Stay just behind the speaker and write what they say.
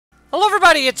Hello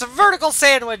everybody, it's a Vertical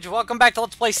Sandwich. Welcome back to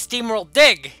Let's Play SteamWorld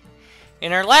Dig.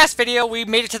 In our last video, we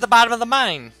made it to the bottom of the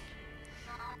mine.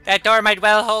 That door might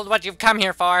well hold what you've come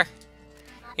here for.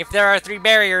 If there are 3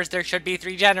 barriers, there should be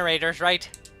 3 generators, right?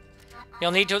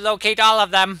 You'll need to locate all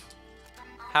of them.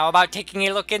 How about taking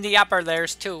a look in the upper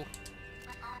layers, too?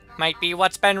 Might be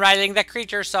what's been riling the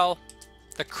creatures so.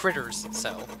 The critters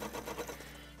so.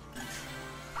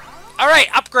 Alright,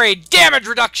 upgrade! Damage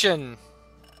reduction!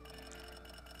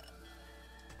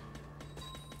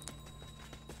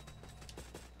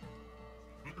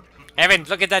 Evan,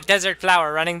 look at that desert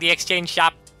flower running the exchange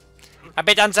shop. A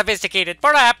bit unsophisticated,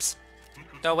 perhaps.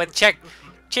 Though with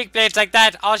cheek blades like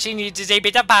that, all she needs is a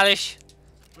bit of polish.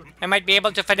 I might be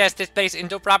able to finesse this place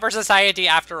into proper society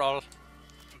after all.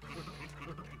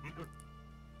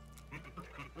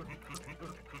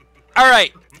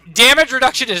 Alright, damage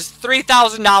reduction is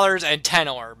 $3,000 and 10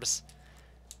 orbs.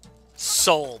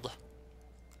 Sold.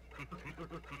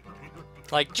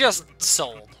 Like, just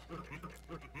sold.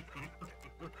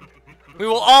 We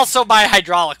will also buy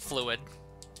hydraulic fluid.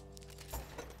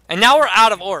 And now we're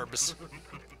out of orbs.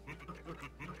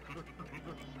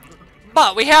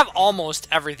 But we have almost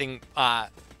everything.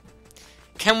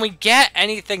 Can we get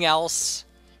anything else?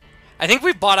 I think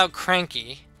we bought out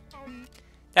Cranky.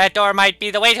 That door might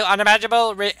be the way to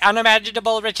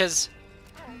unimaginable riches.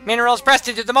 Minerals pressed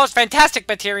into the most fantastic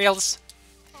materials.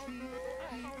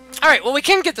 Alright, well we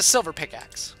can get the silver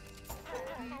pickaxe.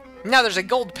 Now there's a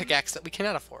gold pickaxe that we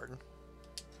cannot afford.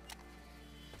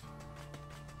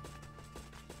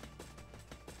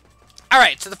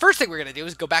 Alright, so the first thing we're going to do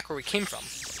is go back where we came from.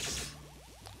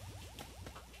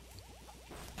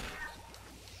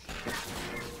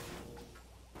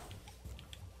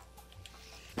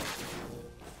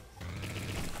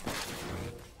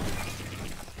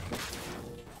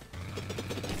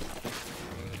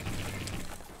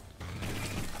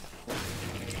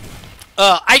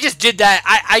 I just did that.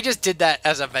 I just did that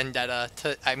as a vendetta.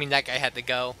 I mean, that guy had to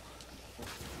go.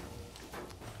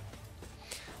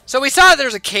 So we saw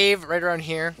there's a cave right around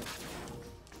here.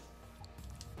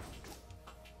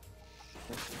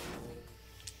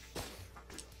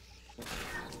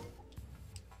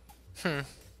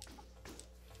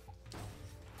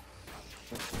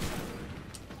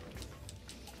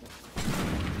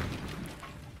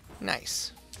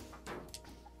 Nice.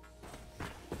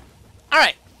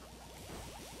 Alright.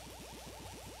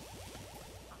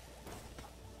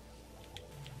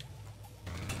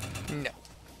 No.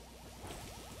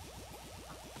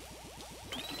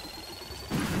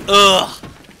 Ugh!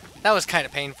 That was kind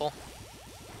of painful.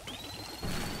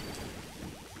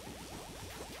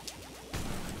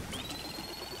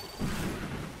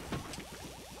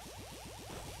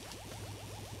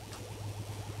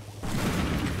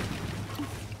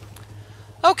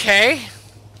 Okay.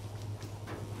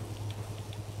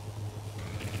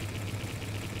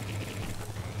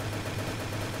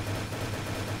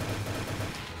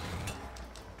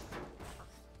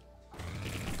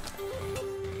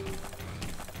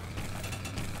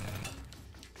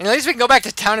 And at least we can go back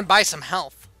to town and buy some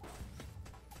health.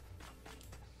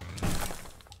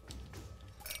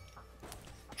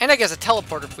 And I guess a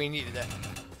teleporter if we needed it.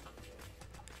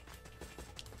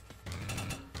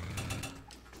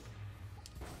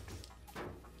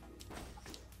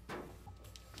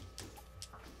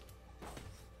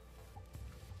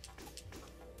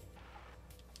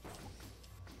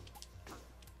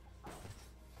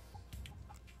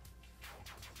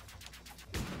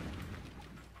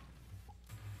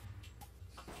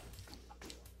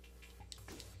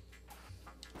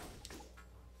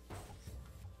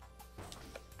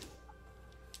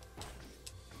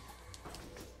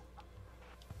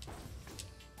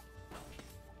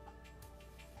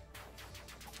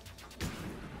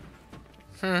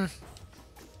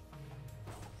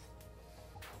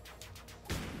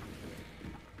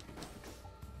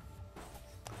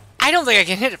 I don't think I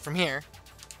can hit it from here.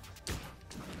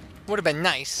 Would have been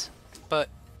nice, but...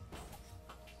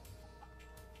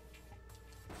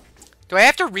 Do I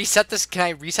have to reset this? Can I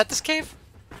reset this cave?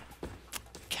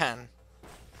 Can.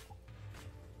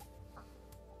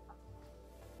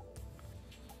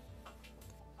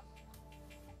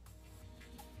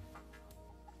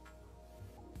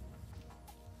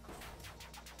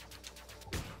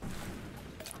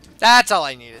 That's all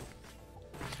I needed.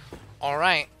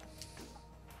 Alright.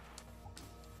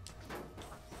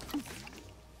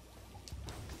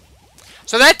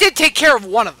 So that did take care of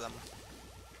one of them.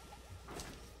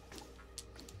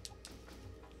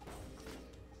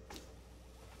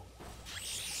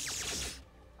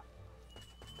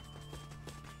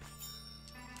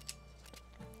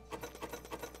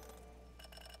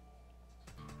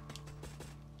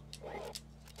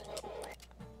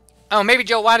 Oh, maybe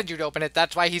Joe wanted you to open it.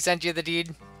 That's why he sent you the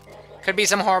deed. Could be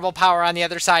some horrible power on the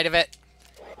other side of it.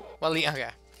 Well, okay.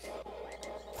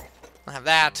 I'll have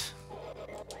that.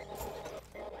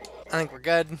 I think we're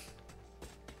good.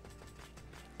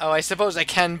 Oh, I suppose I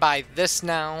can buy this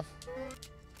now.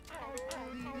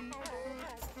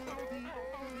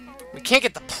 We can't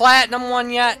get the platinum one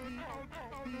yet.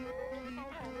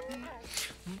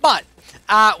 But,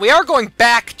 we are going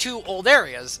back to old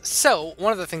areas. So,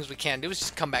 one of the things we can do is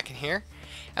just come back in here.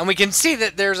 And we can see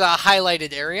that there's a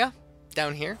highlighted area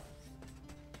down here.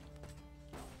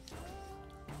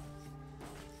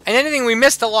 And anything we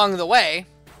missed along the way,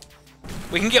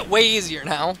 we can get way easier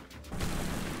now.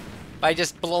 By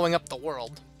just blowing up the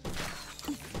world.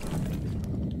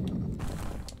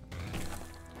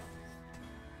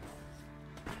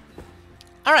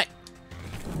 Alright.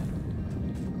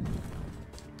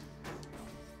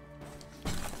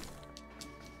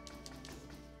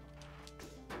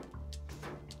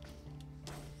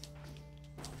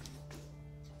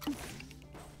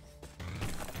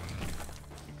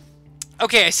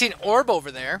 Okay, I see an orb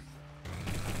over there.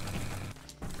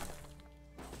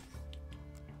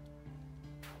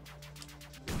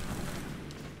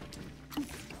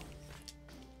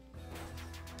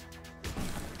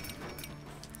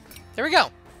 There we go.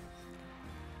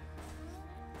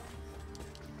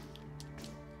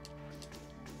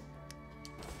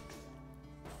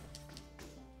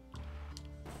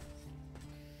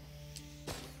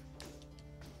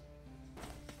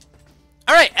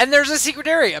 Alright, and there's a secret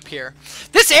area up here.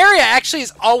 This area actually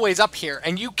is always up here,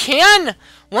 and you can,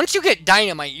 once you get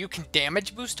dynamite, you can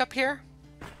damage boost up here.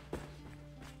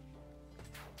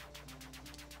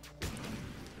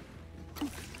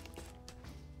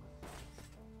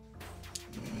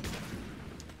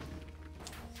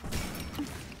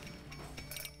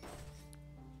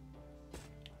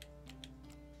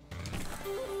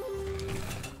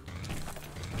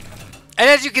 And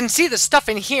as you can see, the stuff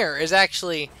in here is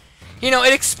actually, you know,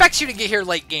 it expects you to get here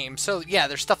late game. So yeah,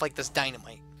 there's stuff like this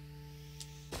dynamite.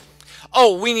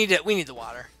 Oh, we need it. We need the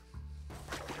water.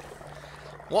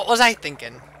 What was I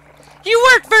thinking?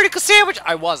 You weren't vertical sandwich.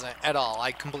 I wasn't at all.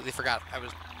 I completely forgot I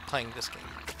was playing this game.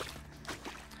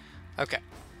 Okay.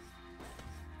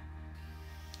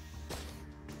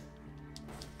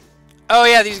 Oh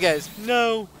yeah, these guys.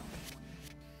 No.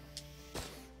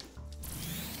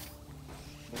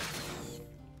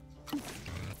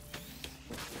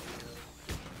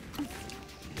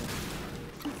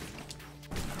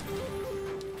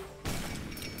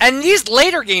 And these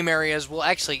later game areas will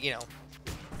actually, you know...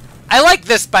 I like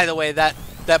this, by the way, that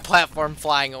platform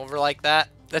flying over like that.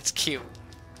 That's cute.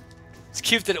 It's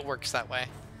cute that it works that way.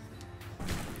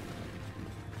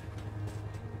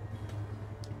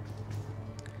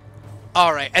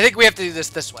 Alright, I think we have to do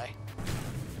this way.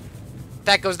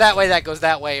 That goes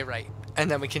that way, right.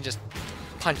 And then we can just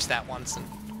punch that once. And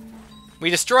we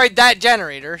destroyed that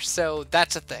generator, so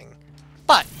that's a thing.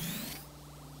 But...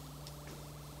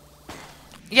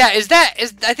 yeah,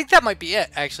 I think that might be it,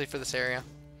 actually, for this area.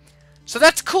 So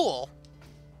that's cool.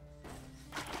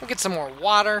 We'll get some more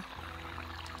water.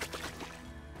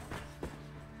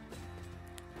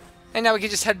 And now we can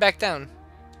just head back down.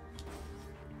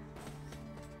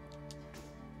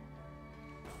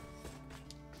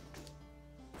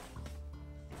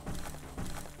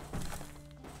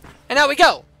 And now we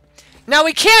go. Now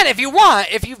we can, if you want,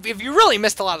 if you really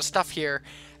missed a lot of stuff here,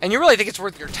 and you really think it's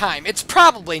worth your time, it's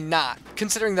probably not,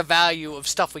 considering the value of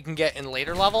stuff we can get in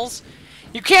later levels.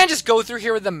 You can just go through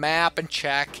here with the map and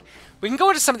check. We can go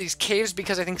into some of these caves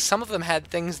because I think some of them had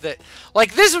things that...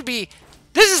 like, this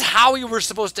is how you were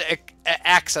supposed to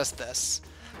access this.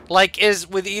 Like, is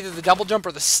with either the double jump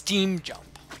or the steam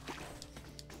jump.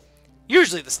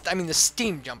 Usually, the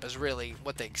steam jump is really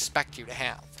what they expect you to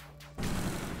have.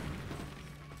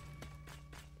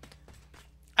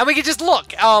 And we can just look.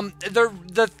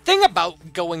 The thing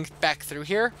about going back through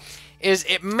here is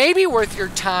it may be worth your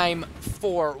time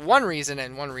for one reason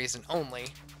and one reason only.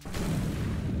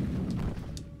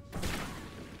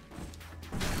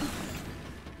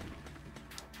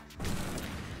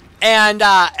 And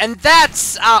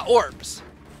that's orbs.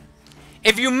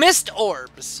 If you missed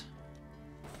orbs,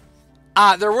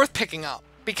 they're worth picking up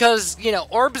because, you know,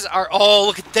 orbs are... oh,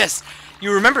 look at this.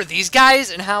 You remember these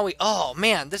guys and how we... oh,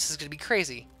 man, this is going to be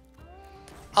crazy.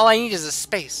 All I need is a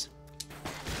space.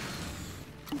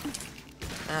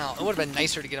 Oh, it would have been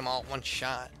nicer to get them all at one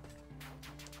shot.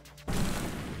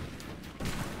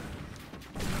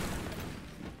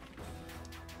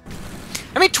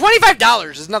 I mean,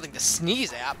 $25 is nothing to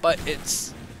sneeze at, but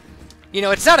it's... you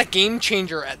know, it's not a game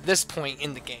changer at this point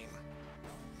in the game.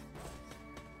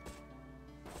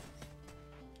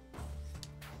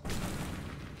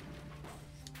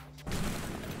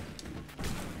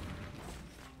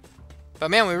 But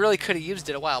man, we really could have used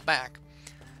it a while back.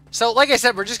 So, like I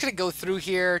said, we're just going to go through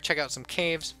here, check out some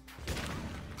caves.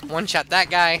 One-shot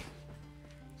that guy.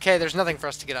 Okay, there's nothing for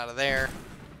us to get out of there.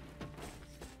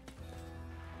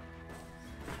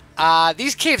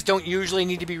 These caves don't usually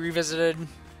need to be revisited.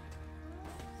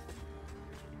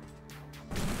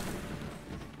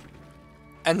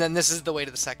 And then this is the way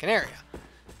to the second area.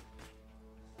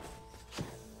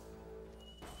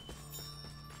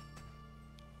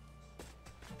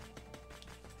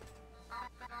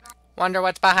 Wonder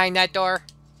what's behind that door?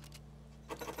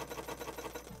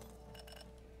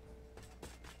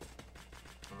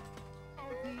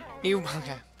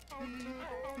 Okay.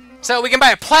 So we can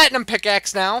buy a platinum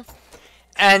pickaxe now.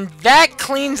 And that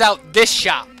cleans out this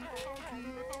shop.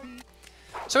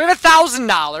 So we have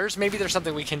 $1,000. Maybe there's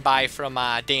something we can buy from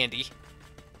Dandy.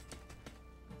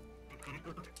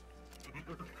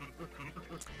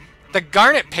 The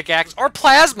garnet pickaxe or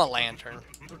plasma lantern.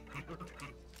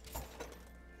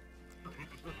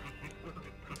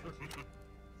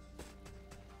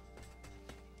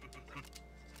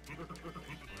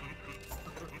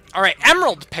 Alright,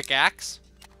 emerald pickaxe.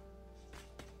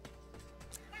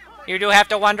 You do have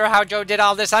to wonder how Joe did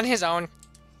all this on his own.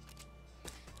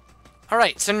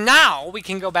 Alright, so now we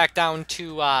can go back down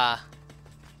to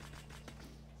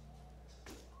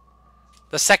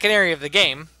the second area of the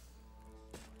game.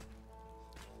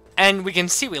 And we can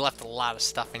see we left a lot of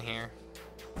stuff in here.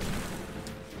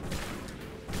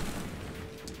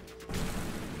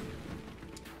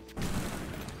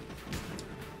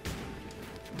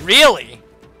 Really?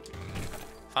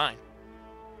 Fine.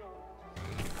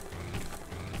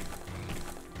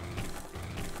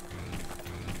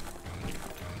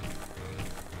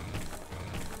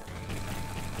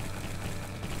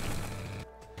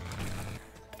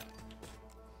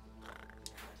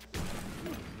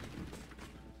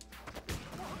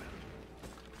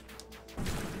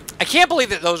 I can't believe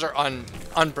that those are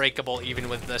unbreakable even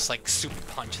with this like super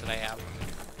punch that I have.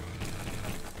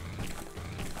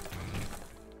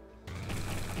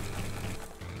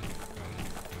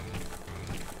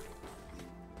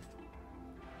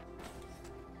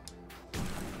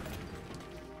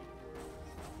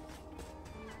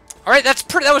 All right,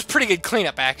 that was pretty good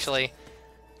cleanup actually.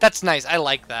 That's nice. I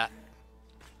like that.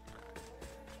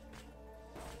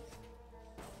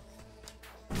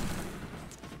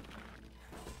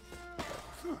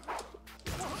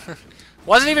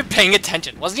 Wasn't even paying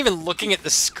attention. Wasn't even looking at the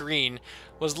screen.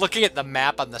 Was looking at the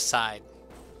map on the side.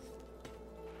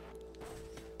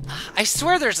 I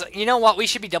swear there's... You know what? We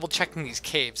should be double checking these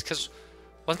caves. Because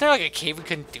wasn't there like a cave we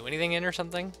couldn't do anything in or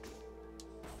something?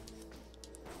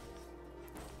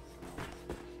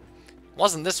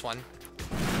 Wasn't this one.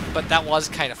 But that was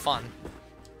kind of fun.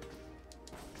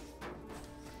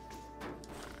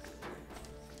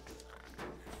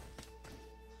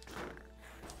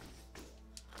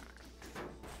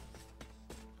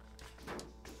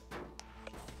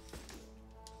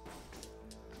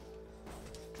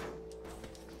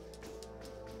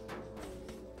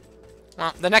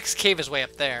 Well, the next cave is way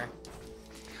up there.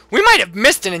 We might have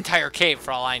missed an entire cave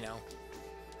for all I know.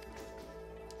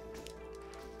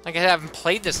 Like I haven't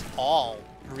played this all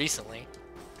recently.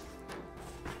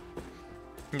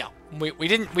 No, we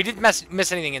didn't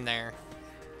miss anything in there.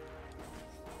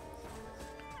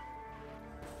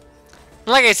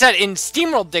 Like I said, in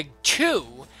SteamWorld Dig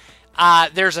 2,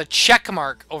 there's a check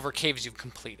mark over caves you've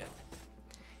completed.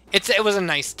 It was a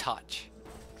nice touch.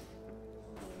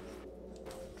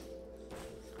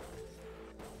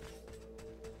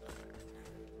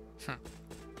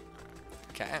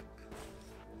 Okay.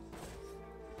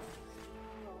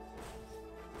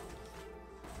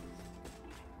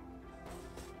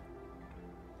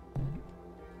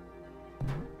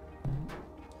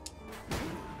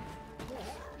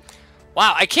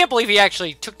 Wow, I can't believe he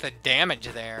actually took the damage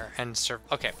there and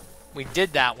okay, we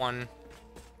did that one.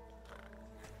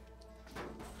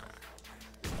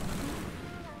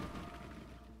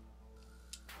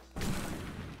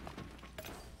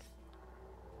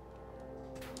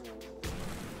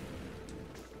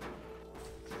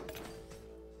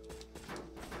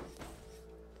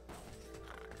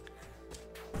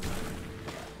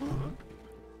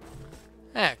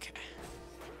 Okay.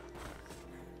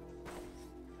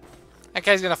 That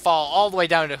guy's gonna fall all the way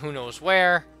down to who knows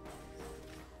where.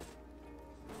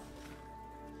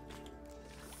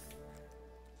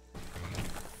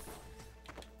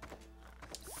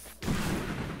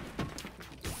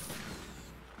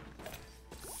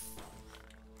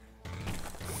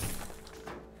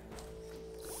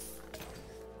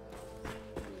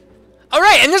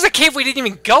 Alright, and there's a cave we didn't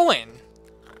even go in.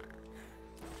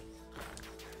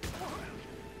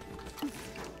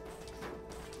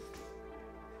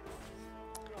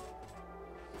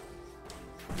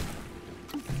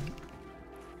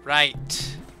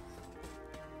 Right.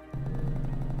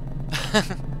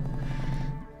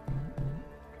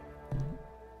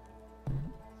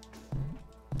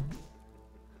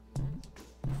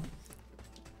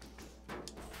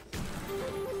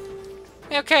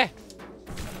 Okay.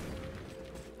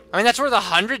 I mean, that's worth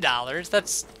 $100.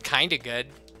 That's kind of good.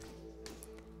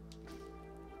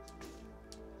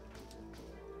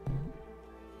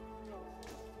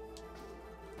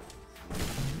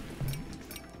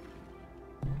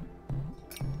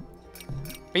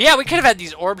 But yeah, we could have had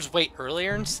these orbs wait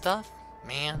earlier and stuff.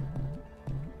 Man.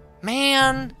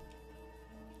 Man.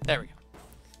 There we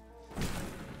go.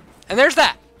 And there's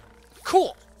that.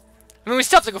 Cool. I mean, we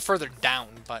still have to go further down,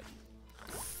 but...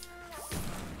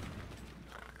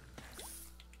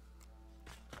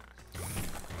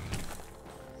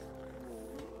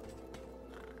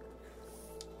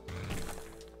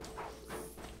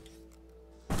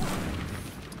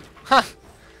 Huh.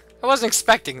 I wasn't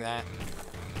expecting that.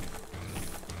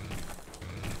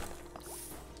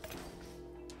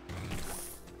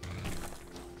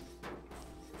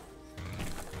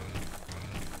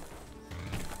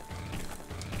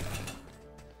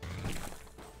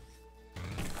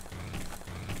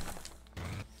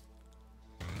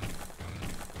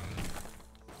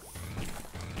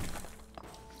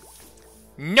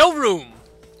 No room!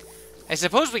 I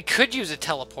suppose we could use a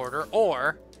teleporter,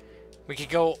 or we could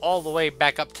go all the way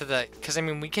back up to the... Because, I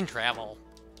mean, we can travel.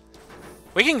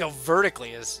 We can go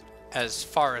vertically as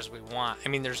far as we want. I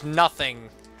mean, there's nothing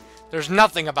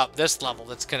about this level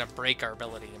that's going to break our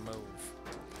ability to move.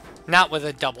 Not with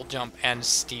a double jump and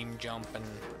steam jump and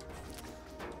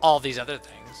all these other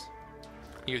things.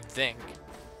 You'd think.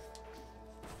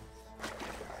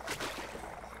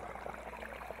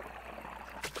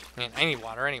 I mean, I need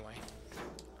water anyway.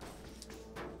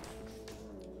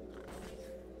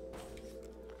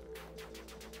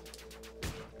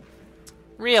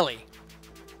 Really?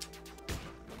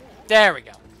 There we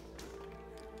go.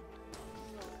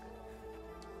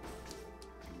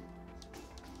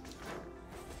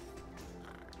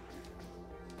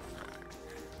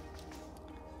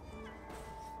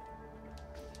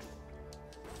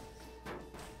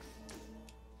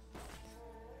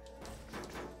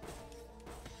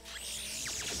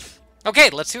 Okay,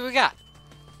 let's see what we got.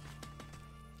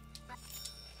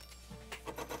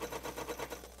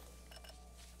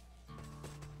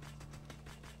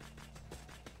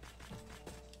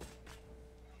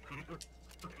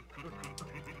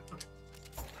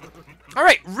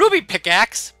 Alright, Ruby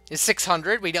Pickaxe is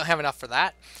 600. We don't have enough for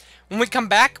that. When we come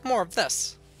back, more of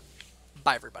this.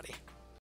 Bye, everybody.